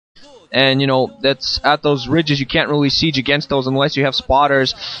And, you know, that's at those ridges. You can't really siege against those unless you have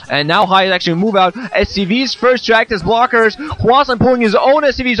spotters. And now HiyA actually move out. SCVs first to act as blockers. Hwasin pulling his own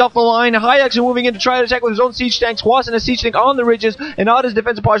SCVs off the line. HiyA actually moving in to try to attack with his own siege tanks. Hwasin has siege tank on the ridges, and not his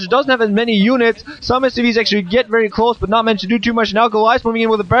defensive posture. Doesn't have as many units. Some SCVs actually get very close, but not meant to do too much. Now Goliath moving in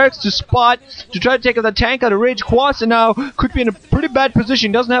with the barracks to spot, to try to take out the tank out of ridge. Hwasin now could be in a pretty bad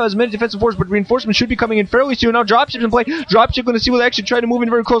position. Doesn't have as many defensive forces, but reinforcements should be coming in fairly soon. Now dropship's in play. Dropship going to see what they actually try to move in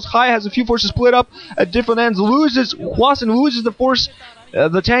very close. HiyA has a few forces split up at different ends. Hwasin loses the force,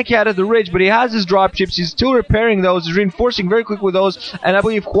 the tank he had at the ridge, but he has his dropships. He's still repairing those. He's reinforcing very quick with those. And I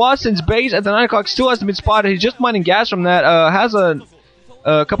believe Hwasin's base at the 9 o'clock still hasn't been spotted. He's just mining gas from that. Has a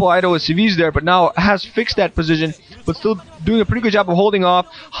couple of idle SCVs there, but now has fixed that position, but still doing a pretty good job of holding off.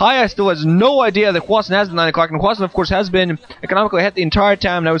 HiyA still has no idea that Hwasin has the 9 o'clock, and Hwasin, of course, has been economically ahead the entire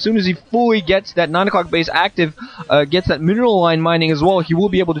time. Now, as soon as he fully gets that 9 o'clock base active, gets that mineral line mining as well, he will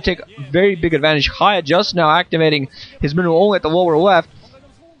be able to take very big advantage. HiyA just now activating his mineral only at the lower left,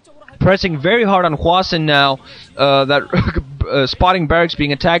 pressing very hard on Hwasin now. Spotting barracks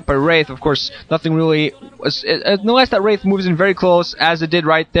being attacked by Wraith. Of course, nothing really. Unless that Wraith moves in very close, as it did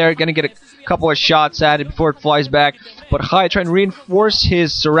right there, gonna get a couple of shots at it before it flies back. But HiyA trying to reinforce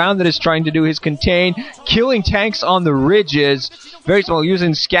his surround that is trying to do his contain, killing tanks on the ridges. Very small,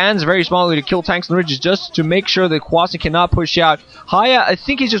 using scans very smallly to kill tanks on the ridges just to make sure that Hwasin cannot push out. HiyA, I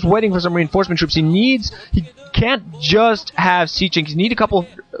think he's just waiting for some reinforcement troops. He can't just have siege tanks. You need a couple of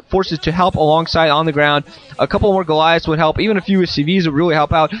forces to help alongside on the ground. A couple more Goliaths would help. Even a few SCVs would really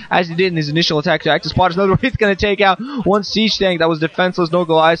help out, as he did in his initial attack to active spotters. Another Wraith going to take out one siege tank that was defenseless, no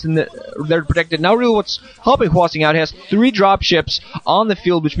Goliaths, and they're protected. Now really what's helping Hwasin out, he has 3 dropships on the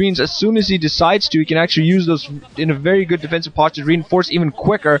field, which means as soon as he decides to, he can actually use those in a very good defensive posture to reinforce even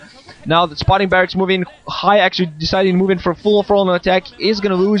quicker. Now the spotting barracks moving, HiyA actually deciding to move in for full frontal attack, is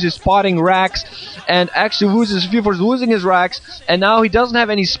going to lose his spotting racks, and actually loses a few forces, losing his racks, and now he doesn't have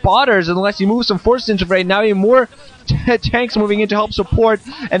any spotters unless he moves some forces into raid. Now he has more tanks moving in to help support,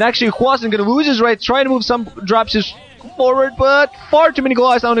 and actually Hwasin going to lose his raids, trying to move some dropships forward, but far too many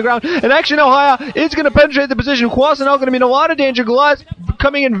Goliaths on the ground. And actually now HiyA is going to penetrate the position. Hwasin now going to be in a lot of danger. Goliaths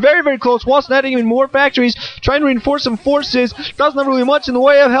coming in very, very close. Hwasin adding even more factories, trying to reinforce some forces. Doesn't have really much in the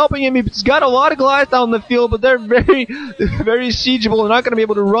way of helping him. He's got a lot of Goliaths out in the field, but they're very, very siegeable. They're not going to be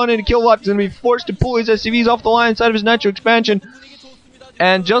able to run in and kill a lot. He's going to be forced to pull his SCVs off the line inside of his natural expansion.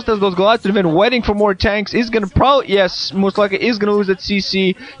 And just as those Goliaths have been waiting for more tanks, is going to probably, yes, most likely is going to lose at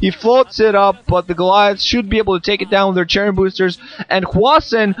CC. He floats it up, but the Goliaths should be able to take it down with their Terran boosters. And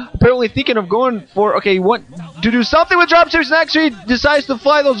Hwasin, apparently thinking of going for, okay, want to do something with dropships, and actually decides to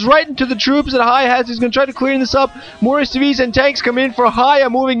fly those right into the troops that HiyA has. He's going to try to clear this up. More SCVs and tanks come in for HiyA,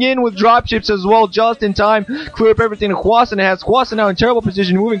 moving in with dropships as well, just in time. Clear up everything that Hwasin has. Hwasin now in terrible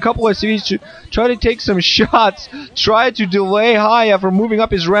position, moving a couple of SCVs to try to take some shots, try to delay HiyA from moving up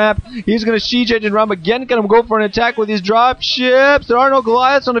his ramp. He's going to siege engine ramp again, going to go for an attack with his dropships. There are no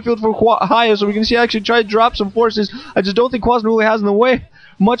Goliaths on the field for HiyA, so we can see actually try to drop some forces. I just don't think Hwasin really has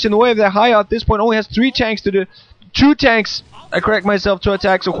much in the way of that. HiyA at this point only has 3 tanks to do, 2 tanks, I correct myself, to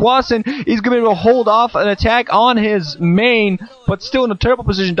attack. So Hwasin is going to be able to hold off an attack on his main, but still in a terrible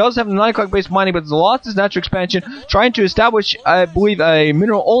position. Does have the 9 o'clock base mining, but has lost his natural expansion, trying to establish, I believe, a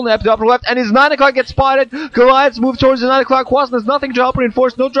mineral only at the upper left, and his 9 o'clock gets spotted. Goliaths move towards the 9 o'clock. Hwasin has nothing to help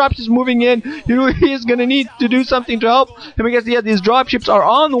reinforce. No dropships moving in. He is going to need to do something to help him. I guess, yeah, these dropships are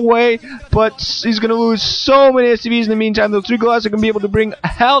on the way, but he's going to lose so many SCVs in the meantime. Those 3 Goliaths are going to be able to bring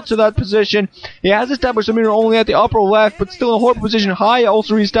hell to that position. He has established a mineral only at the upper left, but still in a horrible position. HiyA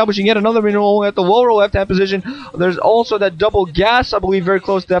also reestablishing yet another mineral only at the lower left-hand position. There's also that double gas, I believe, very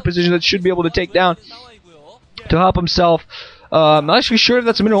close to that position that should be able to take down to help himself. I'm not actually sure if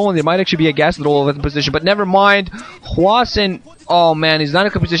that's a mineral only. There might actually be a gas at the lower left position, but never mind. Hwasin, oh man, he's not in a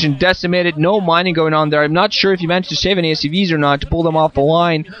good position, decimated, no mining going on there. I'm not sure if he managed to save any SCVs or not to pull them off the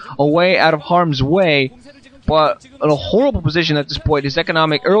line away out of harm's way. But in a horrible position at this point. His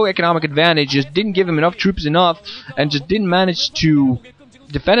early economic advantage just didn't give him enough troops and just didn't manage to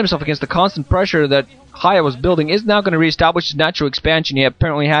defend himself against the constant pressure that HiyA was building. Is now going to reestablish his natural expansion. He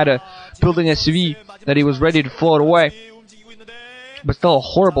apparently had a building SCV that he was ready to float away. But still a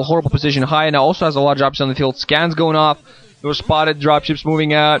horrible, horrible position. HiyA now also has a lot of dropships on the field. Scans going off. There were spotted dropships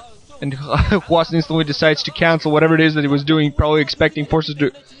moving out. And Hwasin instantly decides to cancel whatever it is that he was doing, probably expecting forces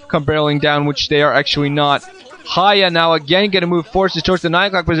to come barreling down, which they are actually not. HiyA now again going to move forces towards the 9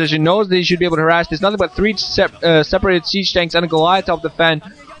 o'clock position, knows that he should be able to harass. There's nothing but 3 separated siege tanks and a Goliath to help defend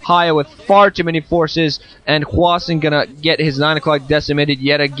HiyA with far too many forces, and Hwasin going to get his 9 o'clock decimated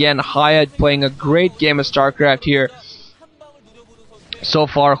yet again. HiyA playing a great game of StarCraft here. So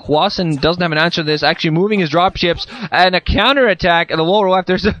far, Hwasin doesn't have an answer to this, actually moving his dropships, and a counter-attack at the lower left.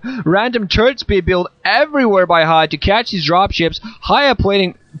 There's a random turret speed build everywhere by HiyA to catch these dropships. HiyA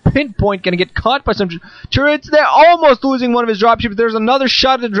plating pinpoint, gonna get caught by some turrets. They're almost losing one of his dropships. There's another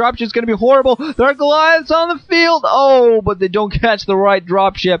shot at the dropship. It's gonna be horrible. There are Goliaths on the field. Oh, but they don't catch the right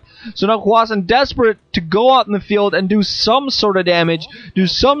dropship. So now Hwasin desperate to go out in the field and do some sort of damage, do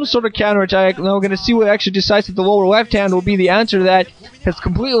some sort of counterattack. Now we're gonna see what actually decides that the lower left hand will be the answer to that. Has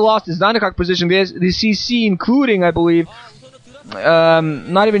completely lost his 9 o'clock position. The CC including, I believe.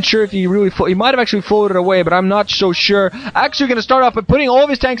 Not even sure if he really he might have actually floated away, but I'm not so sure. Actually going to start off by putting all of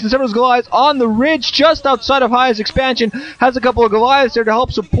his tanks and several Goliaths on the ridge just outside of HiyA's expansion. Has a couple of Goliaths there to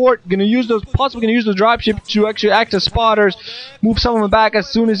help support. Going to use those, possibly going to use those dropships to actually act as spotters. Move some of them back as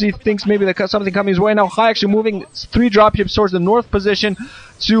soon as he thinks maybe that something coming his way. Now HiyA actually moving 3 dropships towards the north position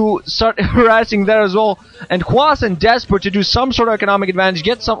to start harassing there as well. And Hwasin desperate to do some sort of economic advantage,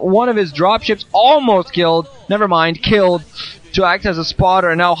 get one of his dropships almost killed. Never mind, killed. To act as a spotter,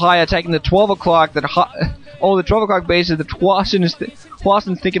 and now HiyA attacking the 12 o'clock. The 12 o'clock bases that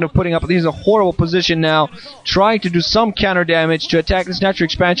Hwasin's thinking of putting up. He's in a horrible position now, trying to do some counter damage to attack this natural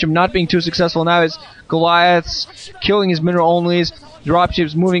expansion, not being too successful. Now his Goliaths killing his mineral onlys.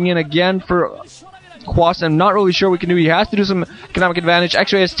 Dropships moving in again for Hwasin. I'm not really sure what he can do. He has to do some economic advantage.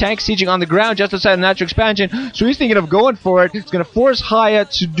 Actually, he has tanks sieging on the ground just outside the natural expansion, so he's thinking of going for it. It's going to force HiyA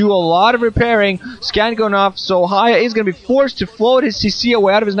to do a lot of repairing. Scan going off, so HiyA is going to be forced to float his CC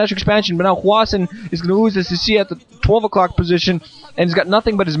away out of his natural expansion, but now Hwasin is going to lose the CC at the 12 o'clock position, and he's got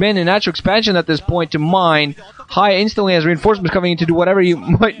nothing but his men in natural expansion at this point to mine. HiyA instantly has reinforcements coming in to do whatever you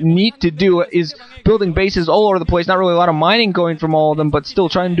might need to do, is building bases all over the place. Not really a lot of mining going from all of them, but still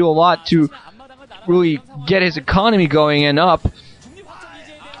trying to do a lot to really get his economy going and up.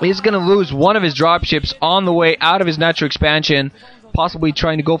 He's going to lose one of his dropships on the way out of his natural expansion, possibly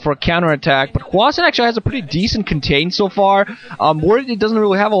trying to go for a counterattack. But Hwasin actually has a pretty decent contain so far. He doesn't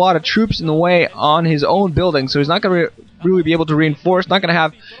really have a lot of troops in the way on his own building, so he's not going to really be able to reinforce, not going to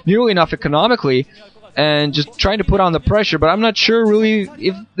have nearly enough economically, and just trying to put on the pressure. But I'm not sure really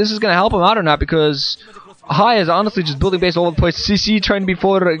if this is going to help him out or not, because HiyA is honestly just building base all over the place. CC trying to be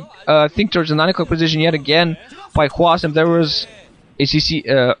forward, I think, towards the 9 o'clock position yet again by Hwasin. There was a CC,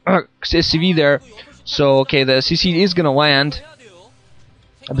 SCV there. So, okay, the CC is going to land.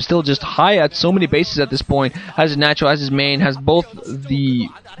 But still, just HiyA at so many bases at this point. Has his natural, has his main, has both the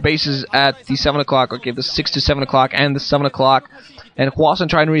bases at the 7 o'clock. Okay, the 6 to 7 o'clock and the 7 o'clock. And Hwasin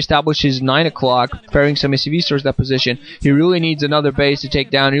trying to reestablish his 9 o'clock, ferrying some SCVs towards that position. He really needs another base to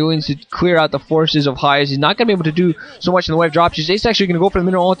take down. He really needs to clear out the forces of HiyA. He's not going to be able to do so much in the way of dropships. He's actually going to go for the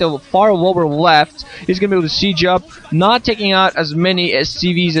mineral at the far lower left. He's going to be able to siege up, not taking out as many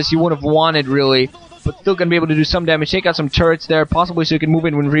SCVs as he would have wanted, really, but still going to be able to do some damage, take out some turrets there, possibly so he can move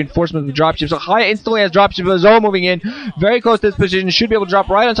in with reinforcements with dropships. So HiyA instantly has dropships of his own moving in, very close to this position, should be able to drop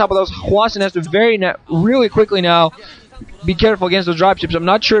right on top of those. Hwasin has to really quickly now be careful against those dropships. I'm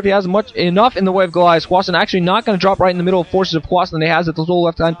not sure if he has enough in the way of Goliath. Hwasin actually not going to drop right in the middle of forces of Hwasin that he has at the low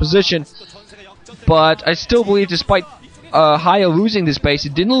left-hand position. But I still believe, despite HiyA losing this base, he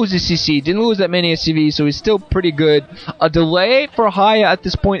didn't lose his CC, didn't lose that many SCVs, so he's still pretty good. A delay for HiyA at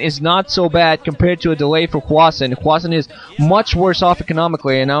this point is not so bad compared to a delay for Hwasin. Hwasin is much worse off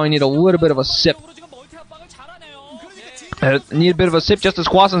economically, and now I need a little bit of a sip. Need a bit of a sip, just as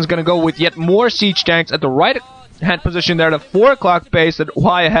Hwasin is going to go with yet more siege tanks at the right-hand position there, the 4 o'clock base that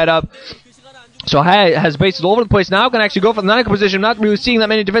HiyA had up. So HiyA has bases all over the place. Now going to actually go for the 9 o'clock position. Not really seeing that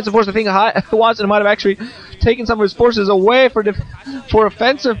many defensive forces. I think Hwasin might have actually taken some of his forces away for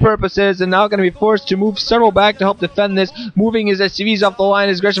offensive purposes, and now going to be forced to move several back to help defend this. Moving his SCVs off the line,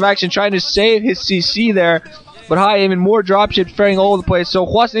 his aggressive action, trying to save his CC there. But HiyA even more dropships ferrying all over the place. So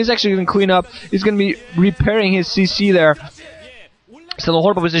Hwasin is actually going to clean up. He's going to be repairing his CC there. Still a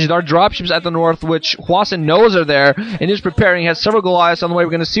horrible position. There are dropships at the north, which Hwasin knows are there, and is preparing. He has several Goliaths on the way.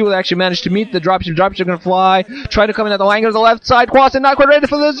 We're going to see what they actually manage to meet the dropship. Dropships are going to fly. Try to come in at the angle of the left side. Hwasin not quite ready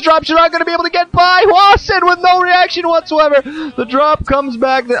for this. Dropships are not going to be able to get by. Hwasin with no reaction whatsoever. The drop comes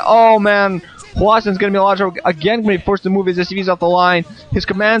back. Oh, man. Hwasin's going to be a lot of trouble. Again, going to be forced to move his SCVs off the line. His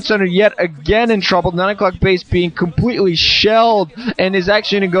command center yet again in trouble. 9 o'clock base being completely shelled, and is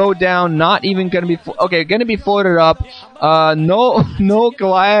actually going to go down. Not even going to be... going to be floated up. No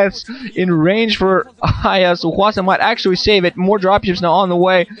Goliaths in range for HiyA, so Hwasin might actually save it. More dropships now on the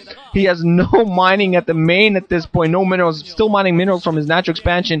way. He has no mining at the main at this point. No minerals. Still mining minerals from his natural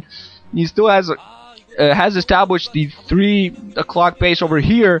expansion. He still has established the 3 o'clock base over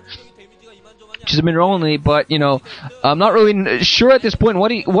here. which is a mineral only, but, you know, I'm not really sure at this point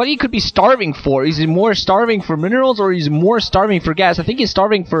what he could be starving for. Is he more starving for minerals, or is he more starving for gas? I think he's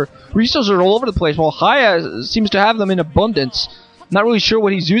starving for resources all over the place, while HiyA seems to have them in abundance. Not really sure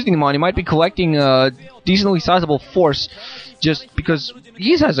what he's using them on. He might be collecting a decently sizable force, just because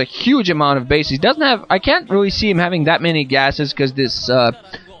he has a huge amount of bases. He doesn't have... I can't really see him having that many gases, because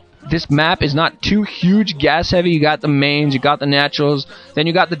this map is not too huge gas heavy. You got the mains, you got the naturals, then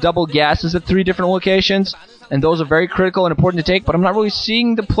you got the double gases at 3 different locations, and those are very critical and important to take, but I'm not really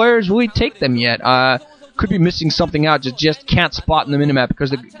seeing the players really take them yet. Could be missing something out, just can't spot in the minimap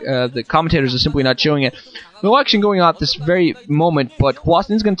because the commentators are simply not showing it. No action going on at this very moment, but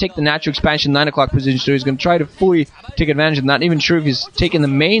Hwasin is going to take the natural expansion 9 o'clock position, so he's going to try to fully take advantage of it. Not even sure if he's taking the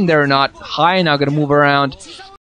main there or not. HiyA now going to move around.